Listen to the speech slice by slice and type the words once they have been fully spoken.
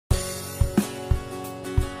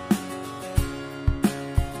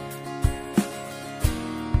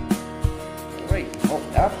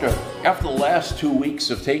After the last 2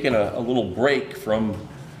 weeks of taking a little break from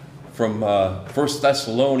 1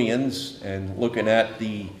 Thessalonians and looking at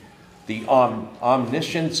the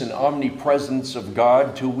omniscience and omnipresence of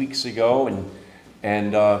God 2 weeks ago,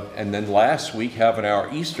 and then last week having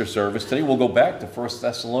our Easter service, today we'll go back to 1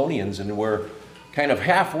 Thessalonians, and we're kind of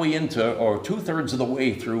halfway into, or 2/3 of the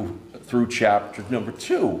way through chapter number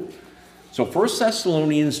 2. So 1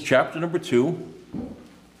 Thessalonians chapter number 2.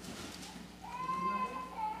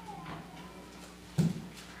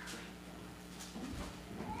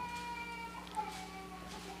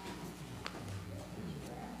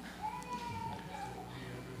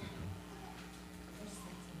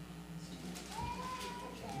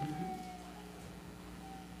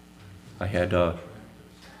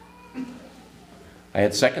 I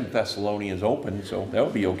had 2 Thessalonians open, so that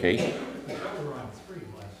would be okay.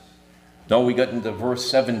 No, we got into verse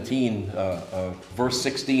 17, verse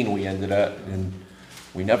 16 we ended at, and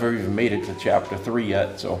we never even made it to chapter 3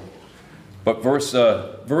 yet. So, but let's start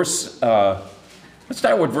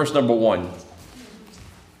with verse number 1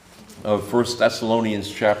 of 1 Thessalonians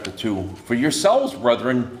chapter 2. For yourselves,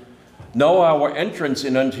 brethren, know our entrance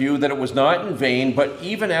in unto you, that it was not in vain, but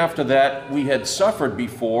even after that we had suffered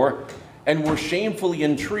before, and were shamefully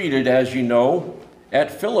entreated, as you know,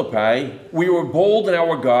 at Philippi, we were bold in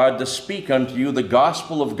our God to speak unto you the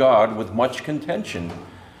gospel of God with much contention.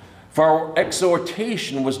 For our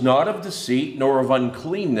exhortation was not of deceit, nor of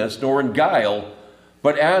uncleanness, nor in guile,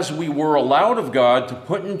 but as we were allowed of God to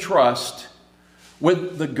put in trust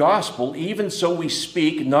with the gospel, even so we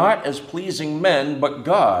speak, not as pleasing men, but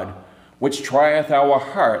God, which trieth our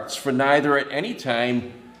hearts. For neither at any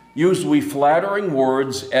time used we flattering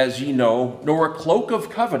words, as ye know, nor a cloak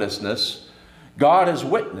of covetousness, God is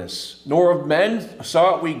witness, nor of men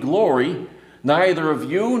sought we glory, neither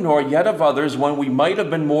of you nor yet of others, when we might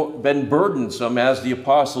have been burdensome as the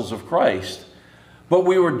apostles of Christ. But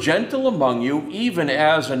we were gentle among you, even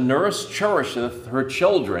as a nurse cherisheth her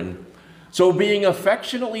children. So being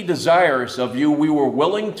affectionately desirous of you, we were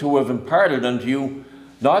willing to have imparted unto you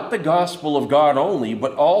not the gospel of God only,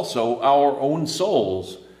 but also our own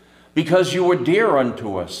souls, because you were dear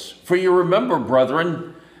unto us. For you remember,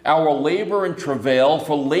 brethren, our labor and travail,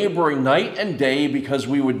 for laboring night and day, because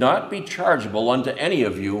we would not be chargeable unto any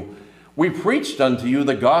of you. We preached unto you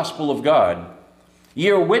the gospel of God.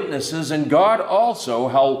 Ye are witnesses, and God also,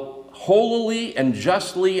 how holily and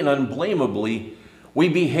justly and unblameably we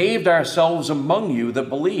behaved ourselves among you that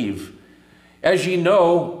believe. As ye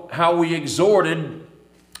know, how we exhorted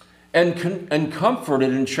and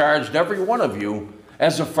comforted and charged every one of you,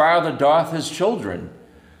 as a father doth his children,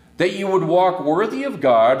 that you would walk worthy of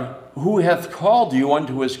God, who hath called you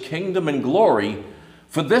unto his kingdom and glory.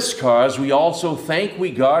 For this cause we also thank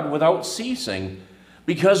we God without ceasing,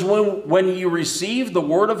 because when ye received the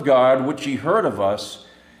word of God, which ye heard of us,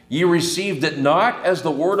 ye received it not as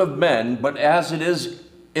the word of men, but as it is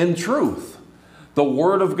in truth, the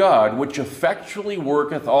word of God, which effectually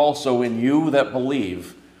worketh also in you that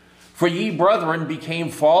believe. For ye, brethren, became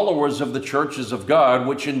followers of the churches of God,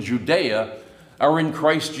 which in Judea are in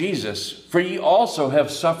Christ Jesus. For ye also have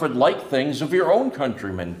suffered like things of your own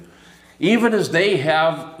countrymen, even as they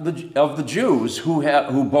have of the Jews, who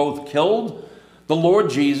both killed the Lord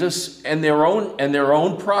Jesus and their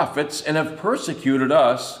own prophets, and have persecuted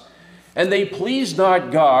us. And they pleased not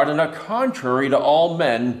God, and are contrary to all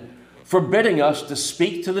men, forbidding us to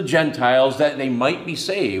speak to the Gentiles that they might be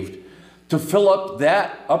saved, to fill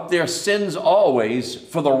up their sins always,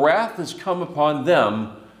 for the wrath is come upon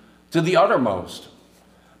them to the uttermost.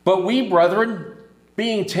 But we, brethren,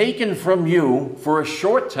 being taken from you for a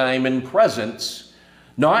short time in presence,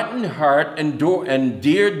 not in heart,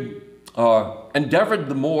 endeavored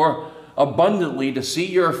the more abundantly to see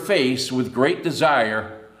your face with great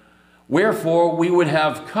desire. Wherefore we would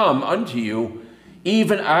have come unto you,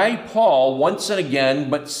 even I, Paul, once and again,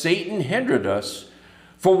 but Satan hindered us.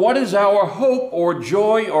 For what is our hope or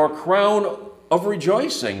joy or crown of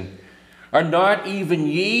rejoicing? Are not even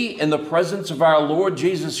ye in the presence of our Lord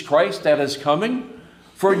Jesus Christ that is coming?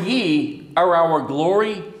 For ye are our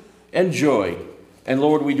glory and joy. And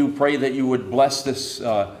Lord, we do pray that you would bless this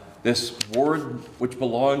word which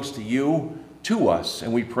belongs to you, to us.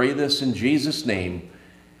 And we pray this in Jesus' name.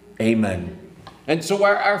 Amen. And so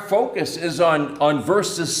our focus is on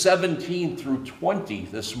verses 17 through 20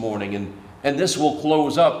 this morning. And this will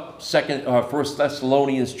close up 1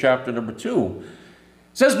 Thessalonians chapter number 2.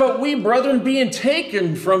 It says, but we, brethren, being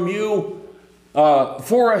taken from you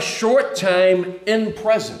for a short time in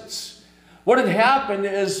presence. What had happened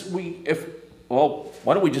is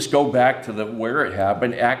why don't we just go back to where it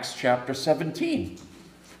happened, Acts chapter 17.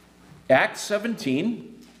 Acts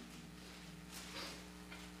 17.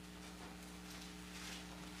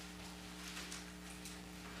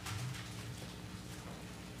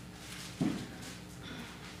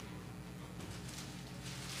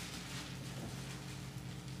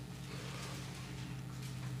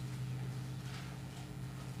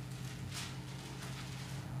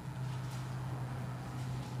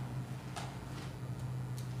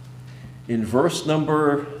 in verse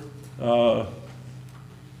number, let's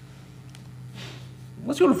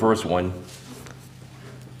go to verse 1.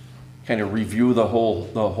 Kind of review the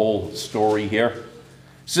whole story here.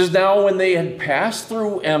 It says, now when they had passed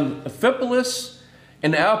through Amphipolis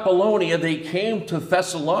and Apollonia, they came to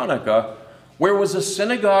Thessalonica, where was a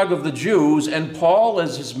synagogue of the Jews, and Paul,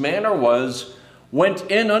 as his manner was, went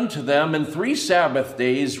in unto them, and 3 Sabbath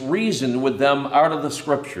days reasoned with them out of the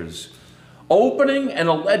Scriptures, opening and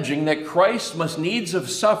alleging that Christ must needs have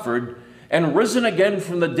suffered and risen again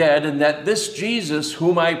from the dead, and that this Jesus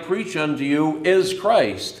whom I preach unto you is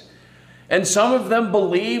Christ. And some of them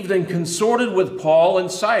believed and consorted with Paul and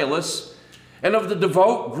Silas, and of the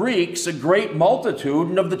devout Greeks a great multitude,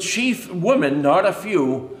 and of the chief women not a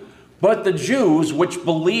few. But the Jews, which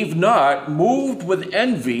believed not, moved with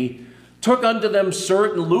envy, took unto them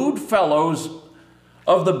certain lewd fellows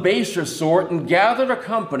of the baser sort, and gathered a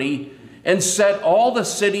company, and set all the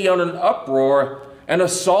city on an uproar, and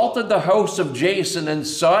assaulted the house of Jason, and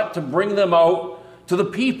sought to bring them out to the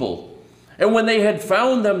people. And when they had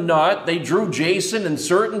found them not, they drew Jason and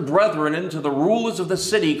certain brethren into the rulers of the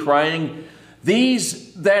city, crying,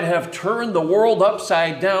 these that have turned the world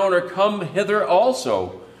upside down are come hither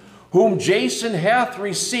also, whom Jason hath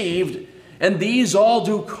received, and these all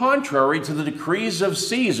do contrary to the decrees of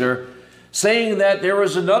Caesar, saying that there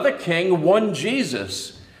is another king, one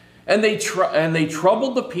Jesus. And they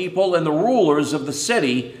troubled the people and the rulers of the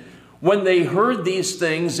city when they heard these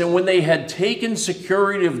things, and when they had taken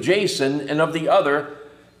security of Jason and of the other,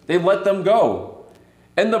 they let them go.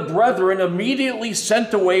 And the brethren immediately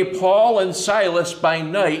sent away Paul and Silas by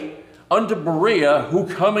night unto Berea, who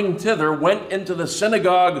coming thither went into the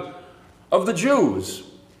synagogue of the Jews.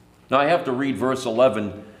 Now I have to read verse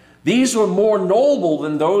 11. These were more noble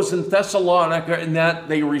than those in Thessalonica, in that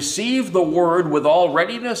they received the word with all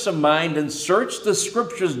readiness of mind, and searched the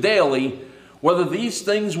Scriptures daily, whether these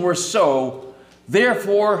things were so.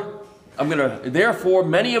 Therefore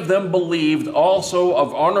many of them believed also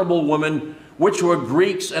of honorable women, which were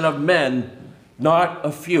Greeks, and of men not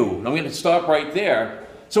a few. I'm going to stop right there.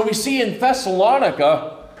 So we see in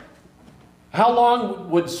Thessalonica, how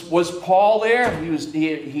long was Paul there?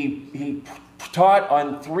 He taught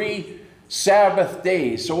on 3 Sabbath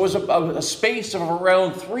days. So it was a space of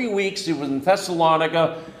around 3 weeks. He was in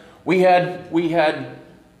Thessalonica. We had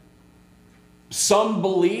some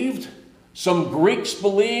believed, some Greeks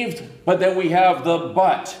believed, but then we have the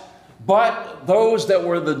but. But those that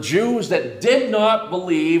were the Jews that did not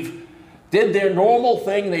believe did their normal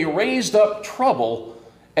thing. They raised up trouble,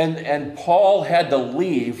 and Paul had to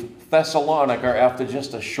leave Thessalonica after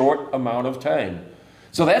just a short amount of time.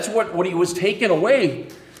 So that's what he was taken away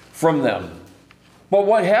from them. But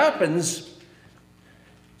what happens, it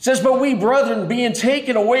says, but we brethren, being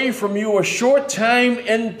taken away from you a short time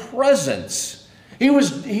in presence. He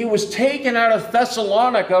was taken out of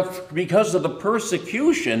Thessalonica because of the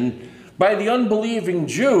persecution by the unbelieving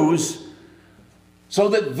Jews, so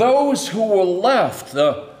that those who were left,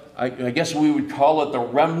 I guess we would call it the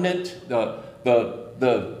remnant, the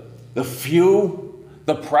few,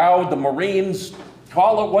 the proud, the Marines,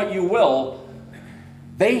 call it what you will,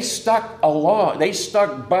 they stuck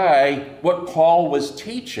by what Paul was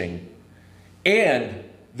teaching. And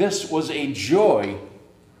this was a joy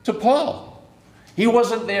to Paul. He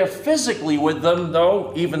wasn't there physically with them,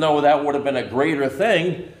 though, even though that would have been a greater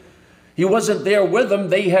thing. He wasn't there with them.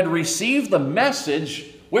 They had received the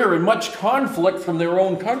message. We're in much conflict from their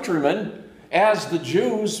own countrymen, as the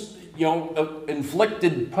Jews,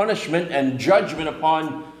 inflicted punishment and judgment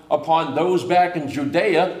upon those back in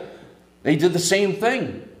Judea. They did the same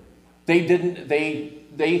thing. They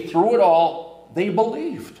through it all, they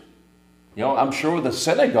believed. I'm sure the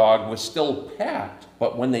synagogue was still packed,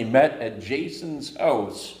 but when they met at Jason's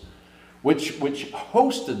house, which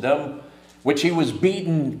hosted them, which he was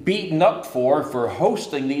beaten up for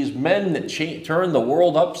hosting these men that turned the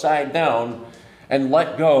world upside down and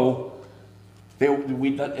let go.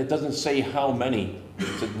 It doesn't say how many.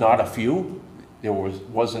 It's not a few. There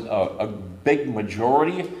wasn't a big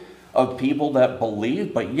majority of people that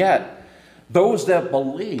believed, but yet those that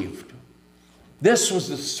believed, this was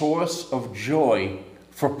the source of joy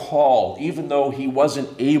for Paul, even though he wasn't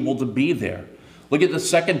able to be there. Look at the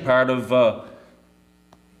second part of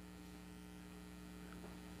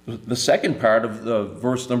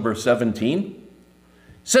verse number 17. It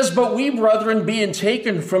says, but we, brethren, being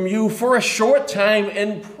taken from you for a short time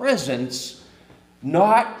in presence,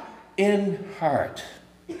 not in heart.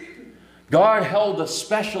 God held a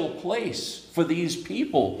special place for these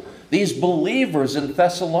people, these believers in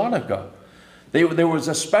Thessalonica. There was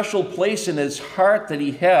a special place in his heart that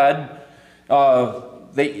he had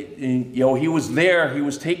he was there. He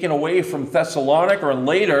was taken away from Thessalonica, and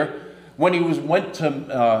later, when he went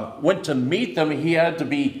to meet them, he had to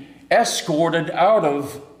be escorted out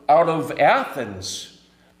of Athens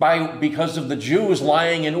because of the Jews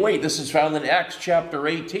lying in wait. This is found in Acts chapter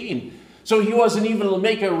 18. So he wasn't even able to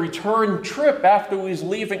make a return trip after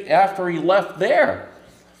he left there.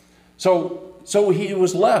 So he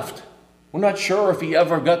was left. We're not sure if he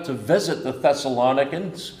ever got to visit the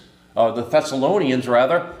Thessalonians,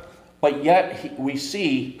 but yet we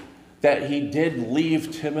see that he did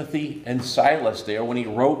leave Timothy and Silas there when he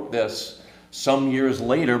wrote this some years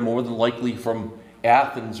later, more than likely from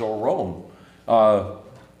Athens or Rome.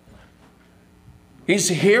 He's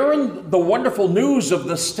hearing the wonderful news of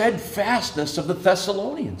the steadfastness of the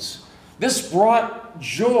Thessalonians. This brought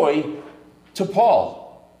joy to Paul.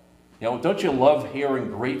 Don't you love hearing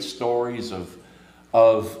great stories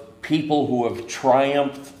of people who have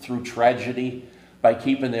triumphed through tragedy by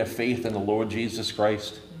keeping their faith in the Lord Jesus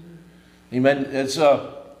Christ? Amen.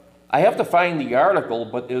 I have to find the article,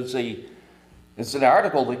 but it's an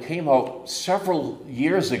article that came out several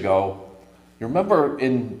years ago. You remember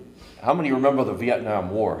how many remember the Vietnam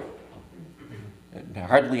War?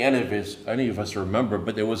 Hardly any of us remember,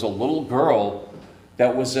 but there was a little girl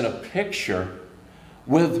that was in a picture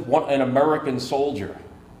with an American soldier,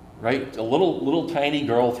 right? A little tiny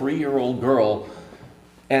girl, 3-year-old girl,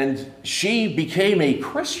 and she became a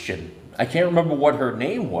Christian. I can't remember what her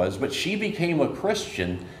name was, but she became a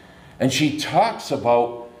Christian, and she talks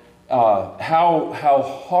about how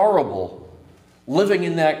horrible living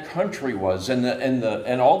in that country was,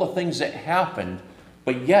 and all the things that happened,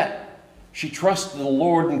 but yet she trusted the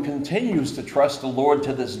Lord and continues to trust the Lord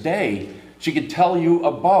to this day. She could tell you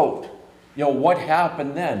about what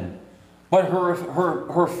happened then, but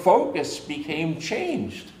her focus became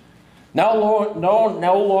changed. No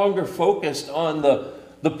longer focused on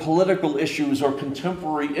the political issues or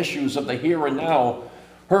contemporary issues of the here and now.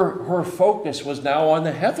 Her focus was now on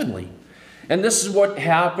the heavenly, and this is what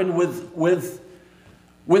happened with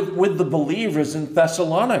the believers in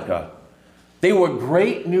Thessalonica. They were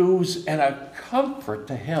great news and a comfort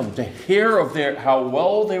to him to hear of how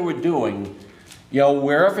well they were doing.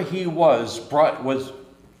 Wherever he was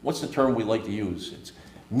what's the term we like to use? It's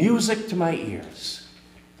music to my ears.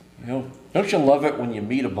 Don't you love it when you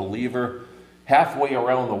meet a believer halfway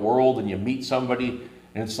around the world and you meet somebody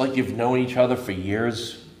and it's like you've known each other for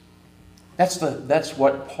years? That's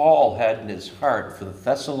what Paul had in his heart for the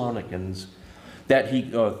Thessalonians,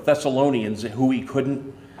 Thessalonians who he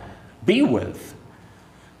couldn't be with.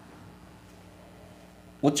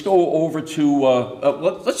 Let's go over to,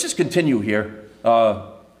 let's just continue here.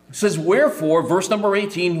 It says, wherefore, verse number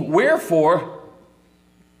 18, wherefore,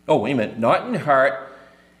 not in heart,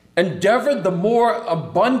 endeavored the more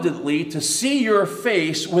abundantly to see your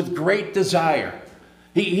face with great desire.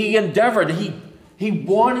 He endeavored, he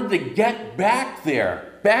wanted to get back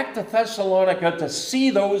there, back to Thessalonica, to see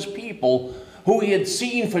those people who he had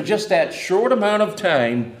seen for just that short amount of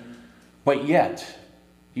time, but yet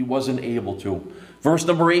he wasn't able to. Verse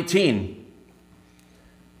number 18.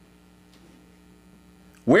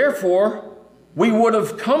 Wherefore, we would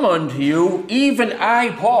have come unto you, even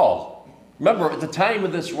I, Paul. Remember, at the time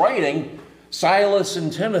of this writing, Silas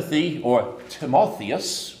and Timothy, or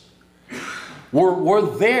Timotheus, were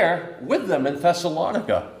there with them in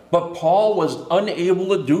Thessalonica, but Paul was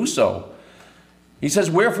unable to do so. He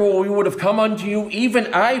says, wherefore we would have come unto you,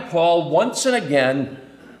 even I, Paul, once and again,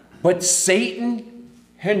 but Satan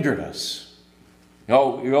hindered us.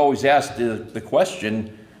 You always ask the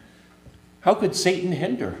question, how could Satan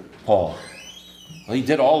hinder Paul? Well, he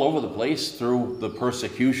did all over the place through the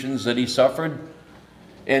persecutions that he suffered.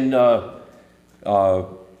 In 2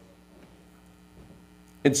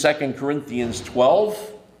 Corinthians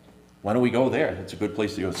 12, why don't we go there? It's a good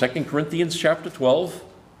place to go. 2 Corinthians chapter 12.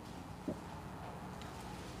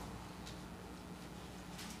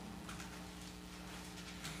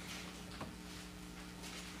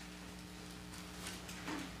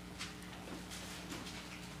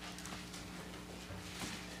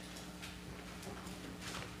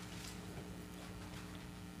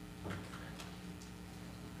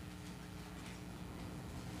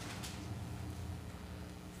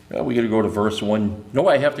 We got to go to verse 1. No,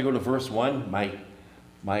 I have to go to verse 1.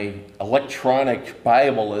 My electronic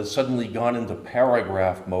Bible has suddenly gone into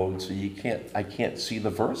paragraph mode, so I can't see the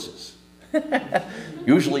verses.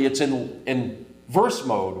 Usually it's in verse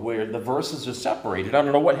mode where the verses are separated. I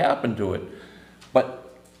don't know what happened to it,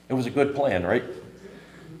 but it was a good plan, right?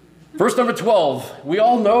 Verse number 12. We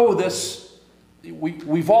all know this.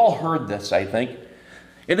 We've all heard this, I think.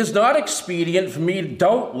 It is not expedient for me,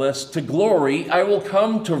 doubtless, to glory. I will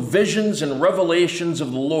come to visions and revelations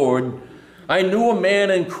of the Lord. I knew a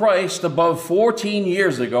man in Christ above 14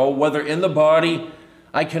 years ago, whether in the body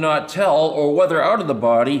I cannot tell, or whether out of the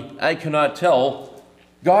body I cannot tell.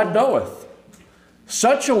 God knoweth.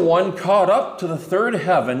 Such a one caught up to the third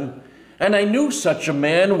heaven, and I knew such a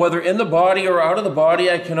man, whether in the body or out of the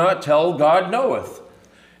body I cannot tell. God knoweth.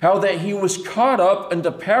 How that he was caught up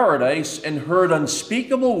into paradise and heard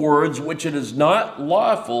unspeakable words which it is not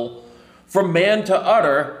lawful for man to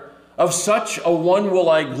utter. Of such a one will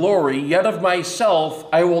I glory, yet of myself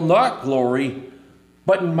I will not glory,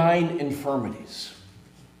 but in mine infirmities.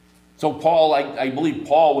 So Paul, I believe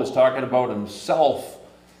Paul was talking about himself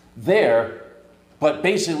there, but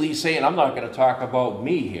basically saying, I'm not going to talk about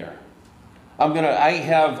me here. I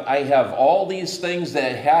have all these things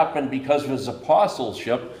that happened because of his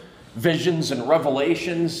apostleship, visions and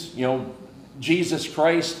revelations. You know, Jesus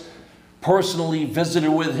Christ personally visited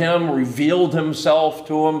with him, revealed himself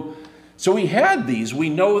to him. So he had these,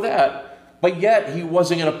 we know that, but yet he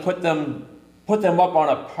wasn't going to put them up on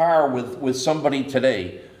a par with somebody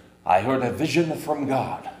today. I heard a vision from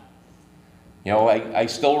God. You know, I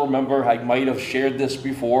still remember, I might have shared this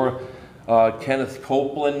before, Kenneth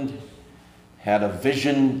Copeland had a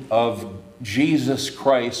vision of Jesus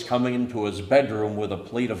Christ coming into his bedroom with a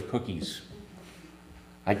plate of cookies.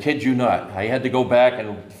 I kid you not. I had to go back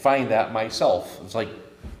and find that myself. It's like,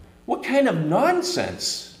 what kind of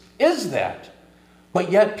nonsense is that?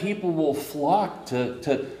 But yet people will flock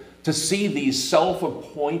to see these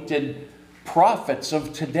self-appointed prophets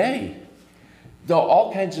of today. Though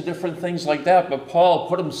all kinds of different things like that, but Paul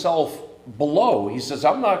put himself below. He says,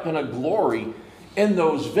 I'm not going to glory in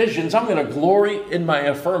those visions. I'm going to glory in my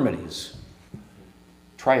infirmities.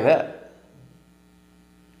 Try that.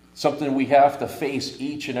 Something we have to face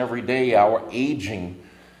each and every day, our aging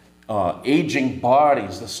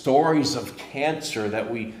bodies, the stories of cancer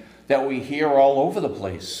that we hear all over the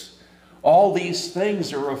place. All these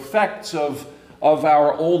things are effects of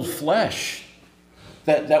our old flesh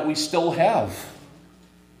that we still have.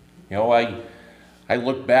 You know, I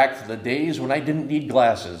look back to the days when I didn't need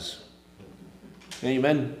glasses.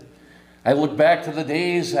 Amen. I look back to the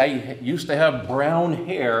days I used to have brown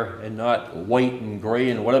hair and not white and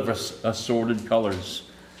gray and whatever assorted colors.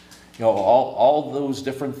 You know, all those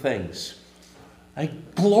different things. I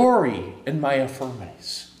glory in my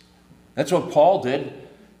infirmities. That's what Paul did.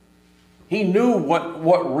 He knew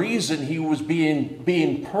what reason he was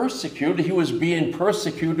being persecuted. He was being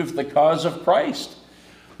persecuted for the cause of Christ.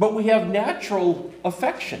 But we have natural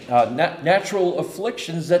afflictions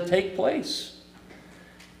that take place.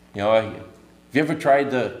 You know, have you ever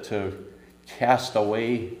tried to cast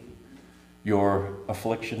away your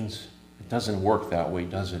afflictions? It doesn't work that way,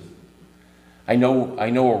 does it? I know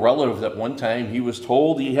a relative that one time he was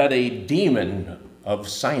told he had a demon of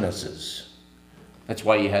sinuses. That's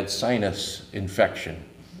why he had sinus infection.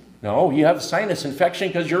 No, you have sinus infection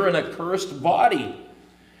because you're in a cursed body.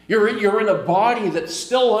 You're in a body that's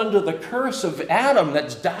still under the curse of Adam,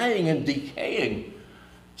 that's dying and decaying.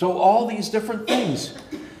 So all these different things.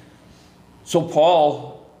 So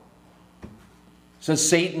Paul says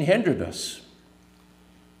Satan hindered us.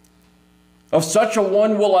 Of such a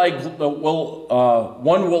one will I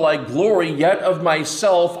glory, yet of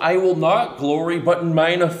myself I will not glory, but in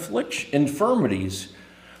mine infirmities.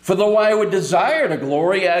 For though I would desire to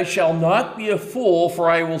glory, I shall not be a fool, for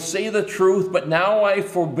I will say the truth, but now I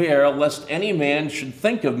forbear, lest any man should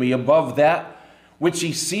think of me above that which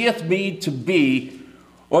he seeth me to be,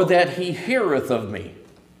 or that he heareth of me.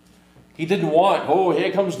 He didn't want, oh,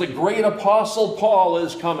 here comes the great apostle Paul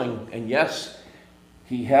is coming. And yes,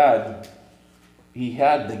 he had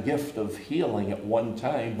the gift of healing at one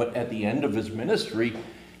time, but at the end of his ministry,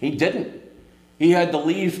 he didn't. He had to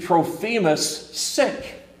leave Trophimus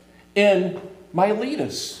sick in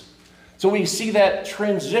Miletus. So we see that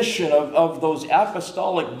transition of those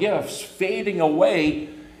apostolic gifts fading away.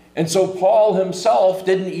 And so Paul himself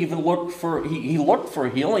didn't even look for, he looked for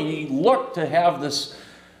healing. He looked to have this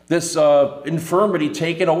infirmity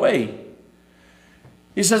taken away.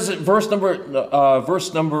 He says at verse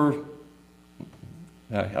number,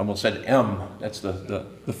 I almost said M, that's the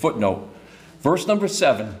footnote. Verse number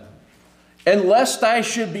 7, and lest I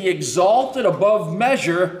should be exalted above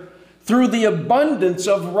measure through the abundance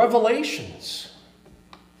of revelations.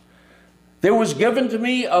 There was given to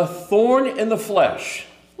me a thorn in the flesh.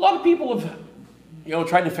 A lot of people have,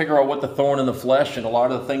 tried to figure out what the thorn in the flesh, and a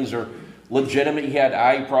lot of the things are legitimate. He had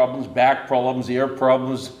eye problems, back problems, ear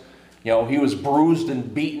problems. He was bruised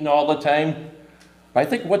and beaten all the time. But I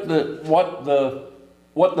think what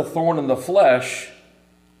the thorn in the flesh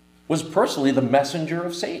was personally the messenger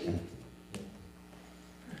of Satan.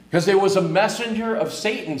 Because there was a messenger of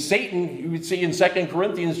Satan. Satan, you would see in 2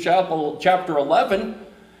 Corinthians chapter 11,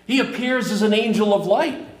 he appears as an angel of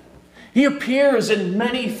light. He appears in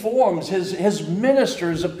many forms. His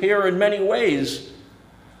ministers appear in many ways.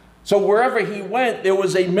 So wherever he went, there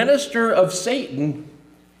was a minister of Satan,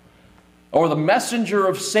 or the messenger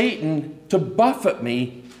of Satan, to buffet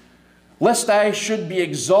me, lest I should be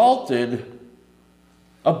exalted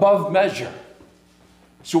above measure.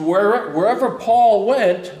 So wherever Paul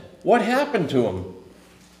went, what happened to him?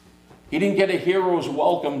 He didn't get a hero's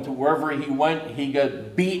welcome to wherever he went. He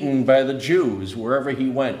got beaten by the Jews wherever he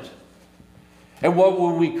went. And what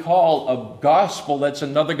would we call a gospel that's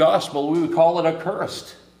another gospel? We would call it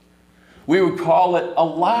accursed. We would call it a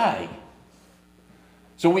lie.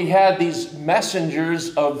 So we had these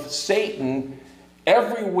messengers of Satan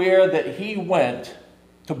everywhere that he went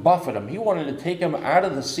to buffet him. He wanted to take him out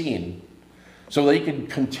of the scene so they could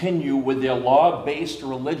continue with their law-based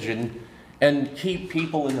religion and keep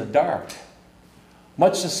people in the dark.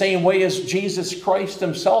 Much the same way as Jesus Christ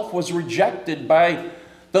himself was rejected by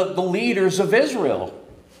the leaders of Israel.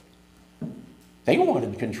 They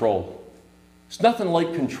wanted control. There's nothing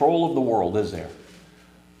like control of the world, is there?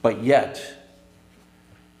 But yet,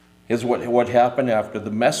 here's what happened after.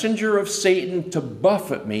 The messenger of Satan to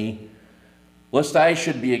buffet me, lest I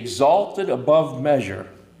should be exalted above measure.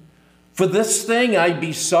 For this thing I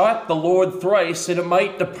besought the Lord thrice, that it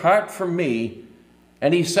might depart from me.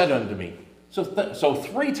 And he said unto me. So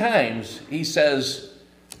 3 times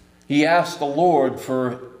he asked the Lord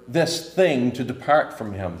for this thing to depart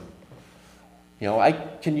from him. You know,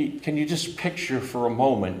 can you just picture for a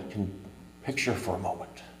moment?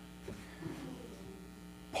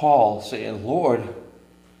 Paul saying, Lord,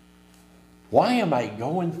 why am I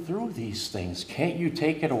going through these things? Can't you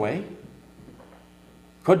take it away?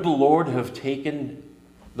 Could the Lord have taken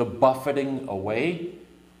the buffeting away?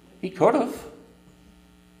 He could have.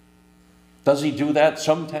 Does he do that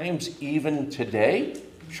sometimes even today?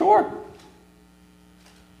 Sure.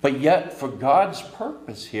 But yet, for God's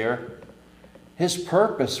purpose here, his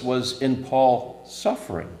purpose was in Paul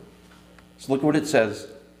suffering. So look what it says.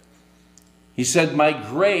 He said, my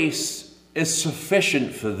grace is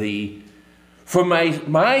sufficient for thee, for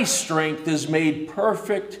my strength is made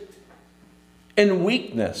perfect in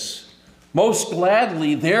weakness. Most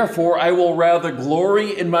gladly, therefore, I will rather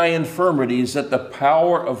glory in my infirmities, that the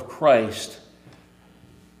power of Christ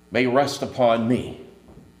may rest upon me.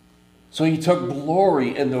 So he took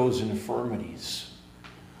glory in those infirmities.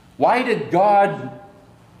 Why did God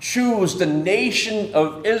choose the nation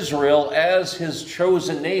of Israel as his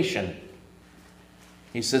chosen nation?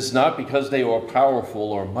 He says, not because they were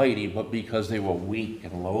powerful or mighty, but because they were weak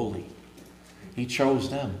and lowly. He chose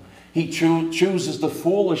them. He chooses the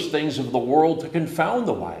foolish things of the world to confound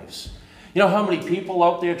the wise. You know how many people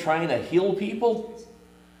out there trying to heal people?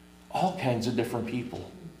 All kinds of different people.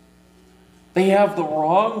 They have the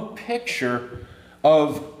wrong picture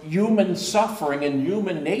of human suffering and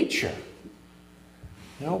human nature.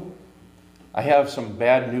 You know, I have some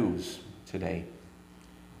bad news today.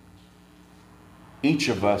 Each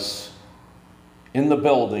of us in the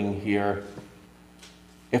building here,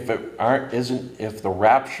 if the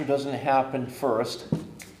rapture doesn't happen first,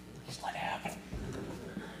 just let it happen.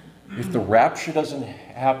 If the rapture doesn't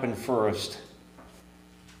happen first,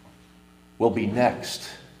 we'll be next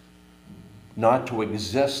not to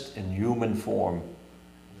exist in human form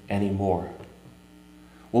anymore.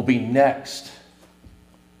 We'll be next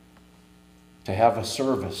to have a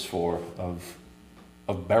service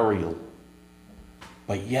of burial.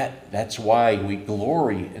 But yet, that's why we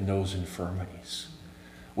glory in those infirmities.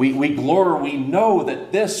 We glory, we know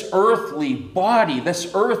that this earthly body,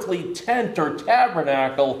 this earthly tent or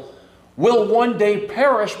tabernacle will one day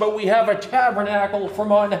perish, but we have a tabernacle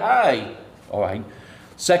from on high. All right.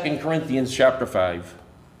 2 Corinthians chapter 5.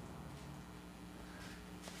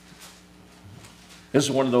 This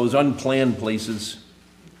is one of those unplanned places.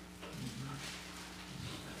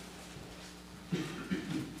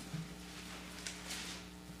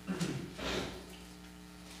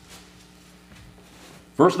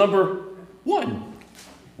 Verse number 1.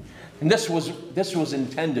 And this was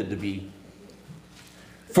intended to be.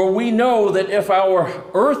 For we know that if our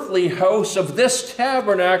earthly house of this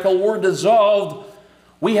tabernacle were dissolved,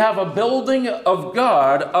 we have a building of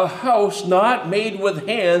God, a house not made with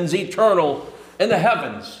hands, eternal in the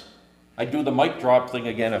heavens. I'd do the mic drop thing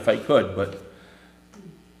again if I could, but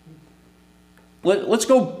let's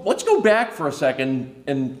go back for a second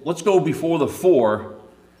and let's go before the 4.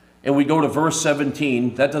 And we go to verse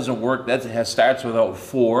 17. That doesn't work. That starts without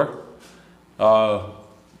 4.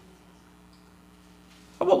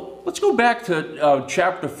 Let's go back to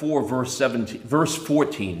chapter 4, verse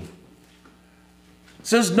 14. It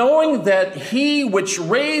says, knowing that he which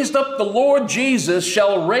raised up the Lord Jesus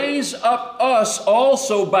shall raise up us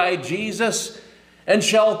also by Jesus, and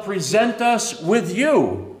shall present us with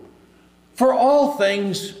you. For all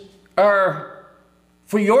things are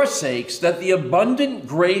for your sakes, that the abundant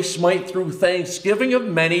grace might through thanksgiving of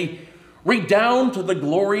many redound to the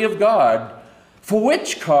glory of God. For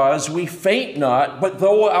which cause we faint not, but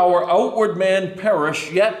though our outward man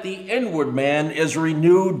perish, yet the inward man is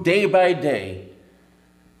renewed day by day.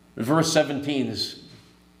 Verse 17 is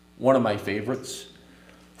one of my favorites.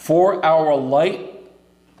 For our light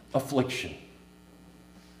affliction.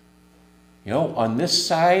 You know, on this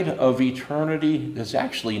side of eternity, there's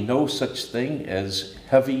actually no such thing as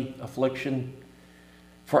heavy affliction.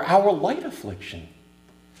 For our light affliction.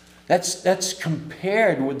 That's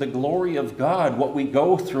compared with the glory of God, what we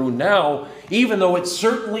go through now, even though it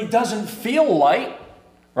certainly doesn't feel light,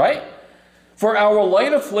 right? For our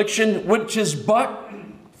light affliction, which is but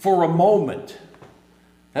for a moment.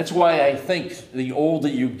 That's why I think the older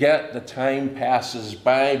you get, the time passes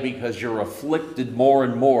by, because you're afflicted more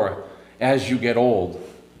and more as you get old.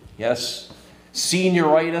 Yes,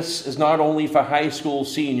 senioritis is not only for high school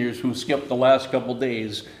seniors who skipped the last couple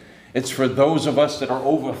days. It's for those of us that are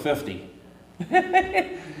over 50.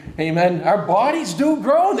 Amen. Our bodies do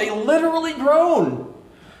groan. They literally groan.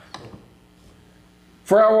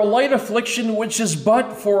 For our light affliction, which is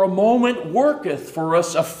but for a moment, worketh for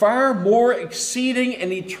us a far more exceeding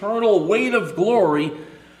and eternal weight of glory,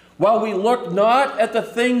 while we look not at the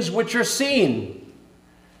things which are seen.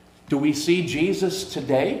 Do we see Jesus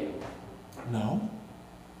today? No.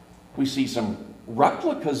 We see some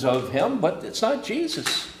replicas of him, but it's not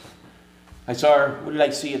Jesus. I saw, what did I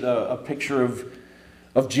see? A picture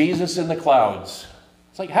of Jesus in the clouds.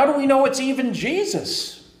 It's like, how do we know it's even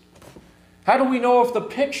Jesus? How do we know if the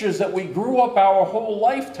pictures that we grew up our whole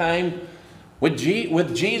lifetime with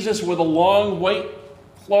Jesus with a long white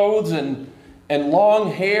clothes and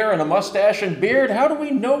long hair and a mustache and beard, how do we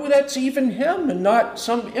know that's even him and not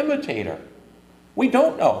some imitator? We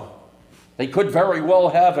don't know. They could very well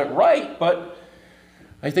have it right, but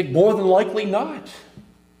I think more than likely not.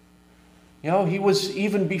 You know, he was,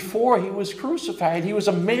 even before he was crucified, he was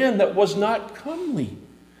a man that was not comely.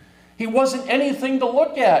 He wasn't anything to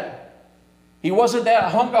look at. He wasn't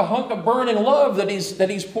that hunk of burning love that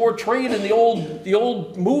he's portrayed in the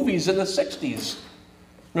old movies in the 60s.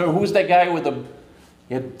 Remember, who's that guy with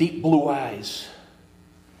he had deep blue eyes?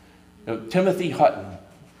 Timothy Hutton,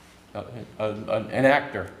 an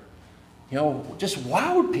actor. You know, just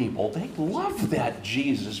wowed people. They loved that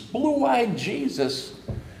Jesus. Blue-eyed Jesus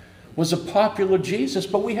was a popular Jesus,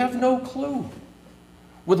 but we have no clue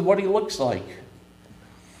with what he looks like.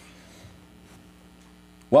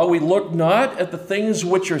 While we look not at the things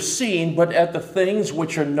which are seen, but at the things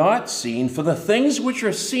which are not seen, for the things which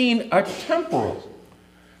are seen are temporal.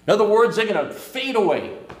 In other words, they're going to fade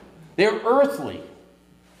away. They're earthly.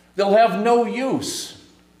 They'll have no use.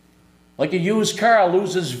 Like a used car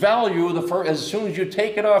loses value as soon as you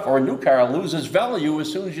take it off, or a new car loses value as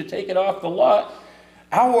soon as you take it off the lot.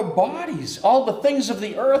 Our bodies, all the things of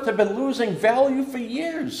the earth, have been losing value for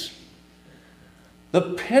years. The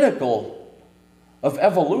pinnacle of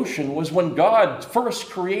evolution was when God first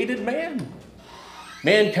created man.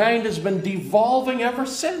 Mankind has been devolving ever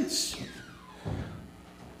since.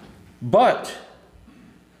 But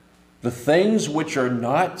the things which are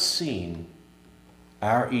not seen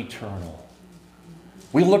are eternal.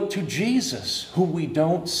 We look to Jesus, who we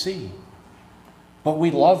don't see, but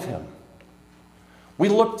we love him. We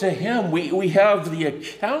look to him. We have the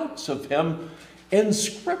accounts of him in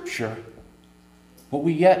Scripture, but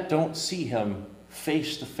we yet don't see him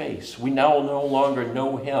face to face. We now no longer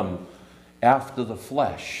know him after the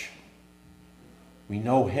flesh. We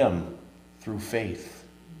know him through faith.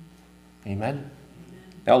 Amen?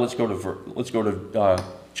 Now let's go to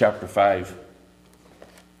chapter 5.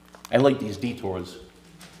 I like these detours.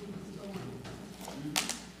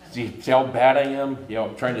 See how bad I am? You know,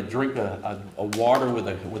 I'm trying to drink a water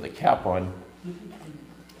with a cap on.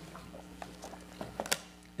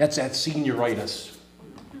 That's that senioritis.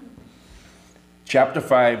 Chapter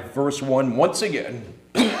 5, verse 1. Once again,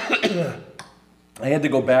 I had to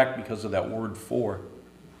go back because of that word for.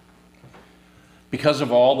 Because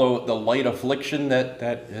of all the light affliction that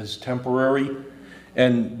is temporary,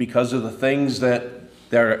 and because of the things that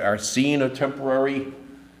are seen are temporary,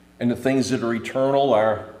 and the things that are eternal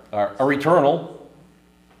are eternal.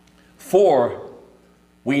 For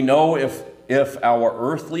we know if our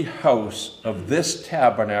earthly house of this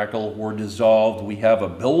tabernacle were dissolved, we have a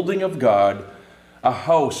building of God, a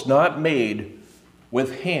house not made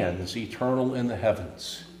with hands, eternal in the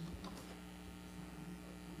heavens.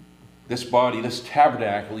 This body, this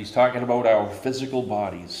tabernacle, he's talking about our physical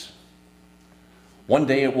bodies. One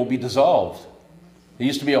day it will be dissolved. There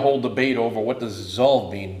used to be a whole debate over what does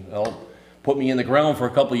dissolve mean. Well, put me in the ground for a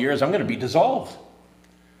couple of years, I'm going to be dissolved.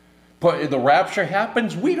 But if the rapture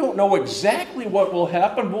happens, we don't know exactly what will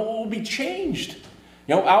happen, but will be changed.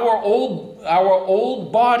 You know, our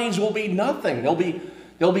old bodies will be nothing.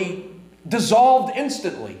 They'll be dissolved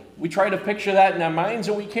instantly. We try to picture that in our minds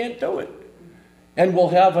and we can't do it. And we'll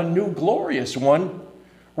have a new glorious one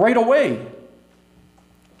right away.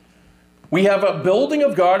 We have a building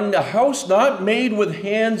of God and a house not made with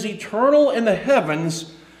hands, eternal in the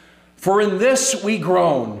heavens, for in this we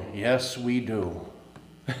groan. Yes, we do.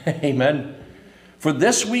 Amen. For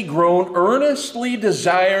this we groan, earnestly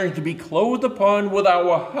desiring to be clothed upon with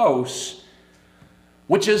our house,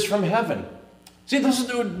 which is from heaven. See, this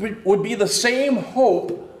would be the same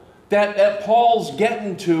hope that Paul's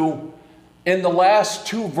getting to in the last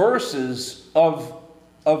two verses of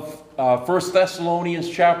 1 Thessalonians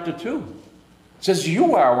chapter 2. It says,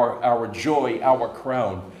 you are our joy, our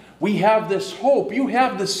crown. We have this hope. You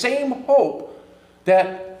have the same hope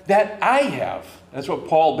that I have. That's what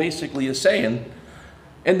Paul basically is saying.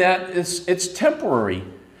 And that it's temporary.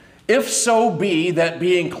 If so be that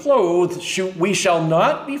being clothed, we shall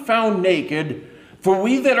not be found naked, for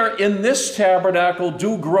we that are in this tabernacle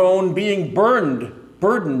do groan, being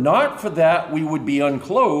burdened, not for that we would be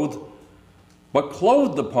unclothed, but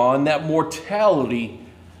clothed upon, that mortality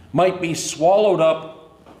might be swallowed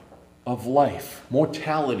up of life.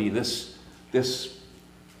 Mortality, this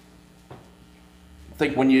I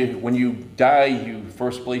think when you die,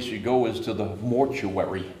 first place you go is to the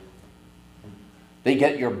mortuary. They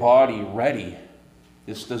get your body ready.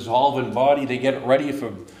 This dissolving body, they get it ready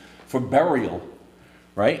for burial,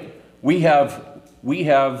 right? We have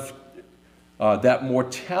that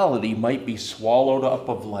mortality might be swallowed up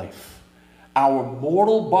of life. Our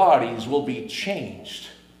mortal bodies will be changed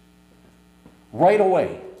right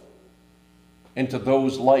away into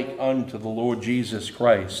those like unto the Lord Jesus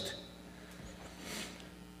Christ.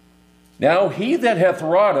 Now he that hath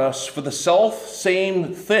wrought us for the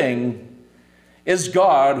self-same thing is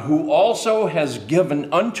God, who also has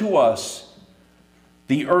given unto us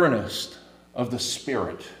the earnest of the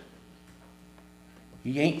Spirit.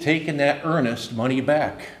 He ain't taking that earnest money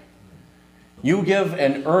back. You give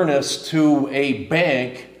an earnest to a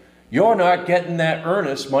bank, you're not getting that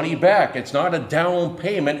earnest money back. It's not a down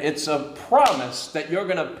payment, it's a promise that you're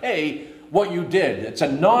going to pay what you did. It's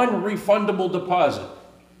a non-refundable deposit.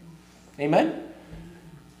 Amen?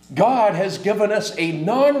 God has given us a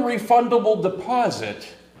non-refundable deposit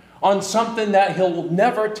on something that he'll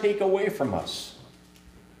never take away from us.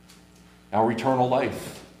 Our eternal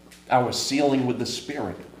life, our sealing with the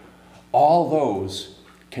Spirit, all those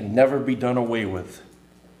can never be done away with.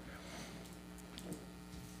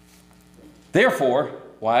 Therefore,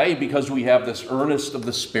 why? Because we have this earnest of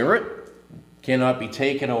the Spirit, cannot be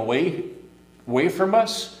taken away from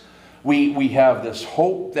us. We have this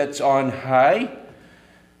hope that's on high.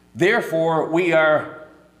 Therefore, we are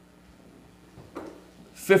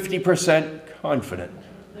 50% confident.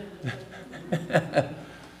 I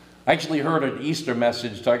actually heard an Easter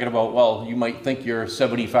message talking about, well, you might think you're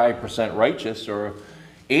 75% righteous or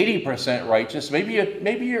 80% righteous.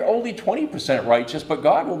 Maybe you're only 20% righteous, but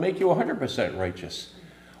God will make you 100% righteous.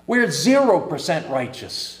 We're 0%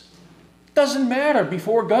 righteous. Doesn't matter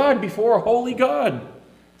before God, before a holy God.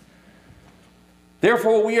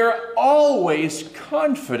 Therefore, we are always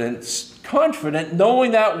confident,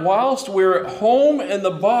 knowing that whilst we're at home in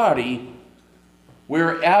the body,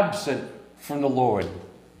 we're absent from the Lord.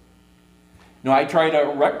 Now, I try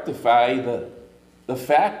to rectify the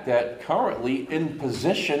fact that currently in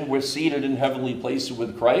position, we're seated in heavenly places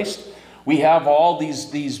with Christ. We have all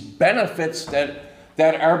these benefits that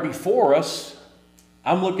are before us.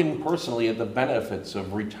 I'm looking personally at the benefits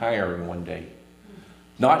of retiring one day,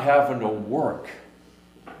 not having to work.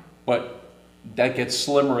 But that gets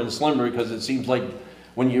slimmer and slimmer because it seems like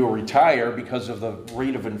when you retire, because of the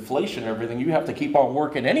rate of inflation and everything, you have to keep on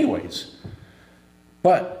working anyways.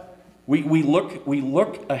 But we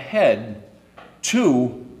look ahead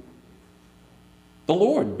to the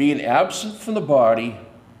Lord being absent from the body.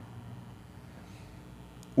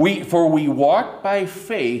 For we walk by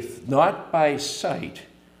faith, not by sight.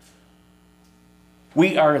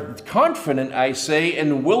 We are confident, I say,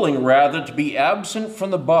 and willing rather to be absent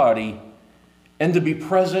from the body and to be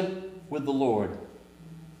present with the Lord.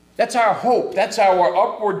 That's our hope. That's our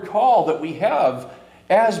upward call that we have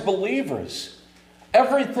as believers.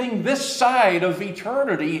 Everything this side of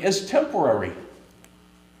eternity is temporary.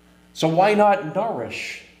 So why not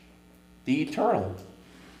nourish the eternal?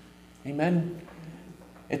 Amen.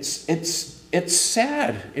 It's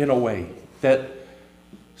sad in a way that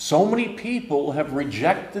so many people have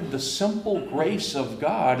rejected the simple grace of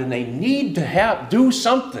God, and they need to do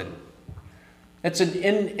something. It's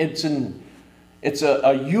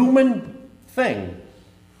a human thing.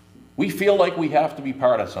 We feel like we have to be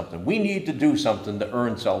part of something. We need to do something to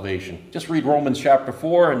earn salvation. Just read Romans chapter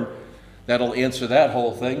 4, and that'll answer that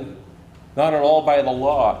whole thing. Not at all by the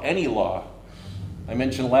law, any law. I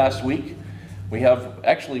mentioned last week, we have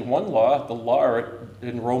actually one law, the law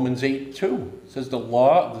in Romans 8:2. It says the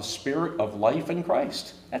law of the Spirit of life in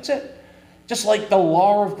Christ. That's it. Just like the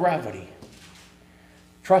law of gravity.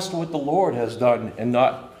 Trust what the Lord has done and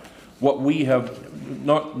not what we have,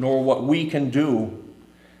 nor what we can do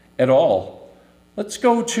at all. Let's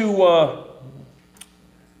go to,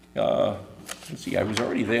 let's see, I was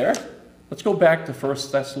already there. Let's go back to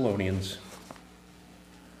 1 Thessalonians.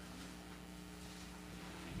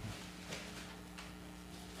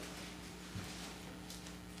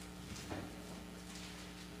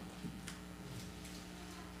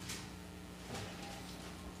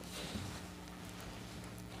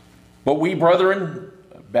 But we, brethren,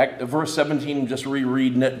 back to verse 17, just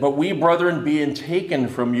rereading it. But we, brethren, being taken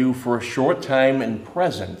from you for a short time in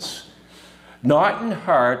presence, not in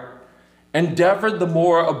heart, endeavored the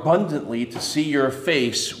more abundantly to see your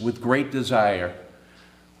face with great desire.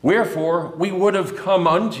 Wherefore we would have come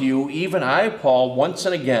unto you, even I, Paul, once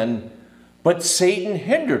and again, but Satan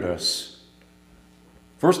hindered us.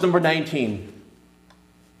 Verse number 19.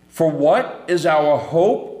 For what is our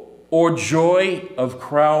hope or joy of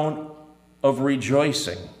crown of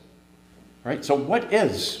rejoicing? Right? So what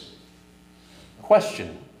is?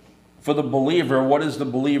 Question. For the believer, what is the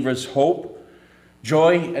believer's hope,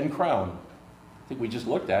 joy, and crown? I think we just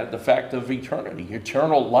looked at it, the fact of eternity,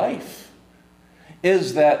 eternal life.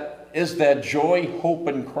 Is that joy, hope,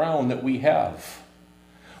 and crown that we have?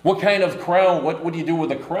 What kind of crown? What do you do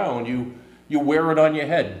with a crown? You wear it on your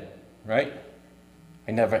head, right?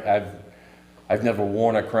 I've never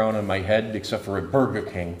worn a crown on my head except for at Burger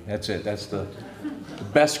King. That's it. That's the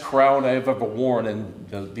best crown I've ever worn,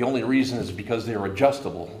 and the only reason is because they're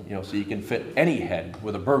adjustable, so you can fit any head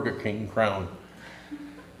with a Burger King crown.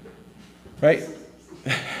 Right?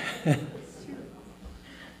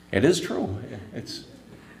 It is true. It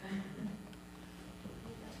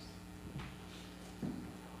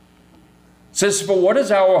says, for what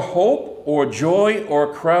is our hope or joy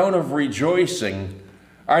or crown of rejoicing?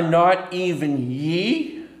 Are not even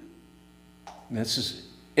ye, and this is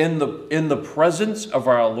in the presence of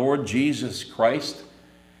our Lord Jesus Christ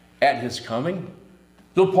at his coming?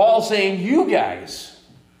 So Paul's saying, you guys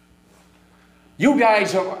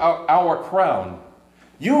are our crown.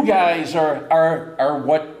 You guys are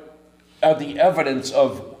what are the evidence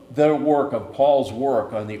of their work, of Paul's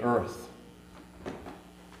work on the earth.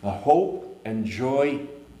 The hope and joy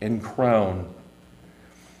and crown.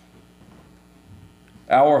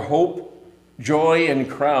 Our hope, joy, and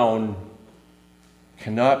crown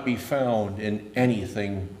cannot be found in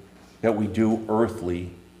anything that we do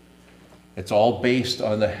earthly. It's all based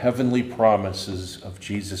on the heavenly promises of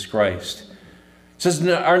Jesus Christ. It says,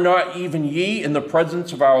 are not even ye in the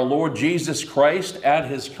presence of our Lord Jesus Christ at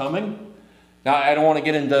his coming? Now, I don't want to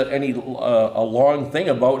get into a long thing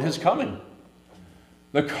about his coming.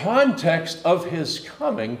 The context of his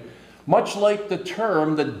coming, much like the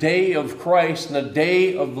term, the day of Christ and the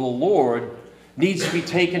day of the Lord, needs to be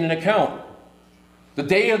taken into account. The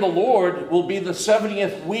day of the Lord will be the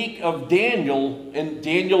 70th week of Daniel in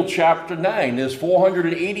Daniel chapter 9. There's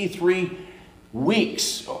 483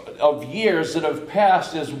 weeks of years that have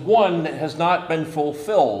passed as one that has not been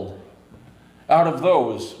fulfilled. Out of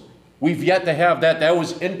those, we've yet to have that. That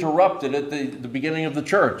was interrupted at the beginning of the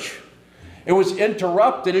church. It was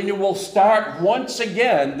interrupted, and it will start once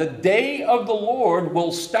again. The day of the Lord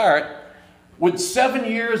will start with 7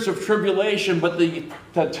 years of tribulation, but the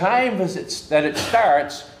time that it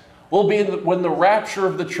starts will be when the rapture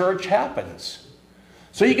of the church happens.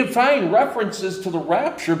 So you can find references to the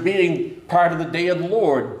rapture being part of the day of the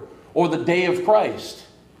Lord or the day of Christ,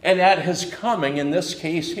 and at his coming in this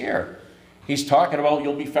case here. He's talking about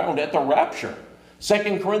you'll be found at the rapture.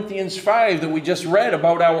 2 Corinthians 5 that we just read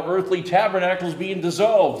about our earthly tabernacles being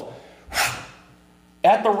dissolved.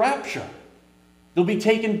 At the rapture. They'll be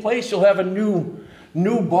taking place. You'll have a new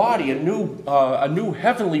body, a new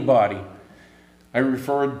heavenly body. I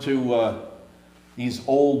referred to these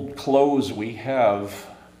old clothes we have.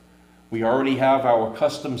 We already have our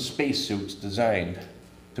custom spacesuits designed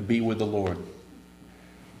to be with the Lord.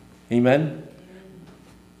 Amen?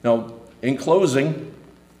 Now, in closing,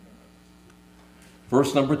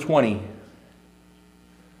 verse number 20.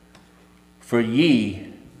 For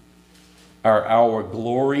ye are our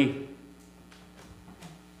glory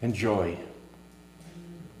and joy.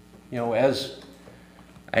 You know, as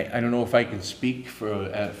I don't know if I can speak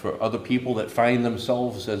for other people that find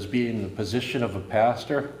themselves as being in the position of a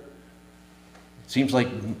pastor. It seems like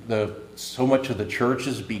so much of the church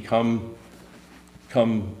has become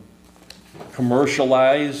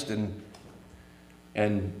commercialized,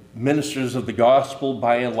 and ministers of the gospel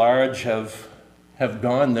by and large have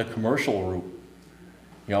gone the commercial route.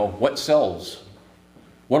 You know, what sells?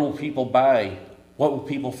 What will people buy? What will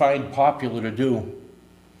people find popular to do?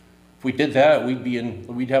 If we did that,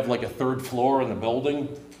 we'd have like a third floor in the building.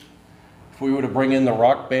 If we were to bring in the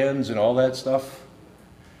rock bands and all that stuff.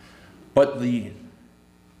 But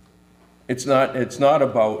it's not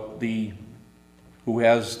about who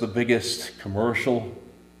has the biggest commercial,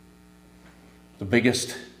 the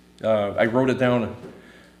biggest, I wrote it down.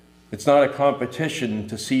 It's not a competition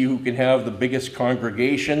to see who can have the biggest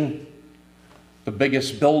congregation, the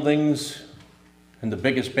biggest buildings, and the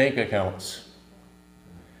biggest bank accounts.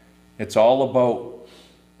 It's all about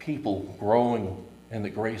people growing in the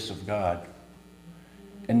grace of God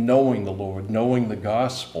and knowing the Lord, knowing the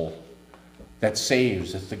gospel that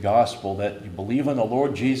saves. It's the gospel that you believe in the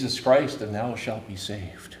Lord Jesus Christ and thou shalt be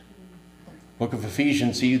saved. Book of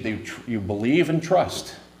Ephesians, you believe and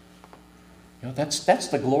trust. You know, that's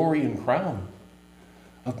the glory and crown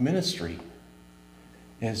of ministry,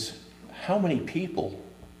 is how many people,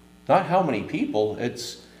 not how many people,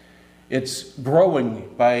 it's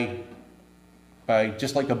growing by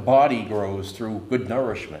just like a body grows through good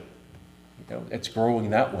nourishment. You know, it's growing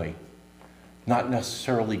that way. Not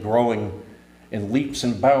necessarily growing in leaps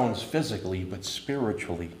and bounds physically, but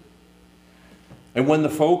spiritually. And when the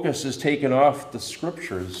focus is taken off the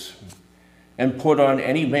scriptures and put on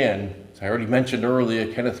any man, as I already mentioned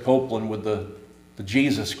earlier, Kenneth Copeland with the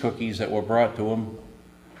Jesus cookies that were brought to him,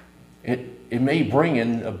 it may bring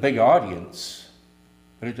in a big audience,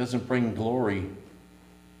 but it doesn't bring glory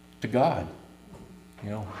to God. You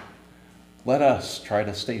know, let us try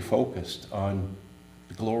to stay focused on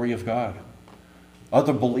the glory of God.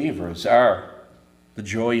 Other believers are the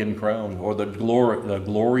joy and crown, or the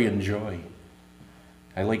glory and joy.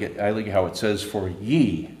 I like it. I like how it says, "For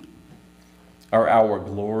ye are our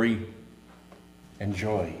glory and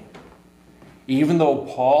joy." Even though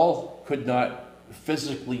Paul could not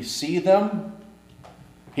physically see them,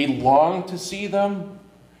 he longed to see them.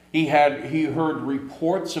 He heard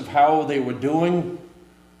reports of how they were doing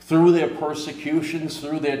through their persecutions,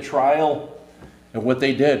 through their trial. And what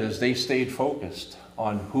they did is they stayed focused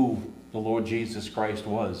on who the Lord Jesus Christ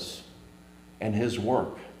was and his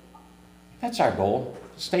work. That's our goal.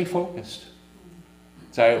 Stay focused.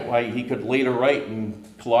 That's why he could later write in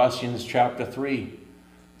Colossians chapter 3,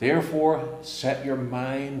 "Therefore set your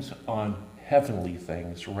minds on heavenly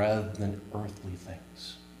things rather than earthly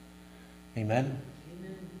things." Amen?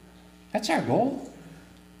 That's our goal.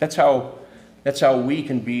 That's how we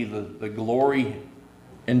can be the glory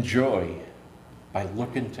and joy, by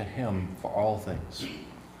looking to him for all things.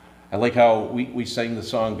 I like how we sang the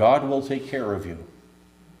song, "God will take care of you."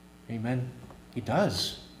 Amen? He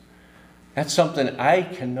does. That's something I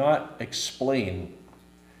cannot explain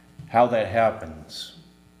how that happens.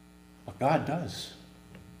 But God does.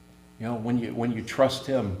 You know, when you trust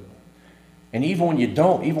him. And even when you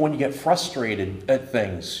don't, even when you get frustrated at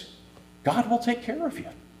things, God will take care of you,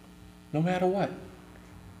 no matter what.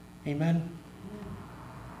 Amen?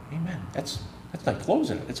 Amen. That's not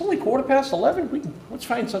closing it. It's only 11:15. Let's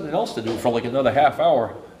find something else to do for like another half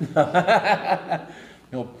hour.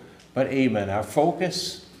 No, but amen. Our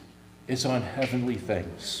focus is on heavenly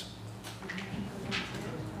things.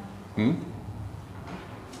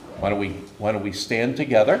 Why don't we stand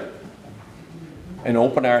together and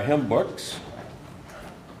open our hymn books?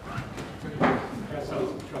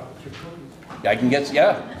 I can get,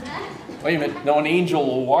 yeah. Wait a minute. No, an angel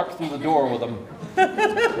will walk through the door with them.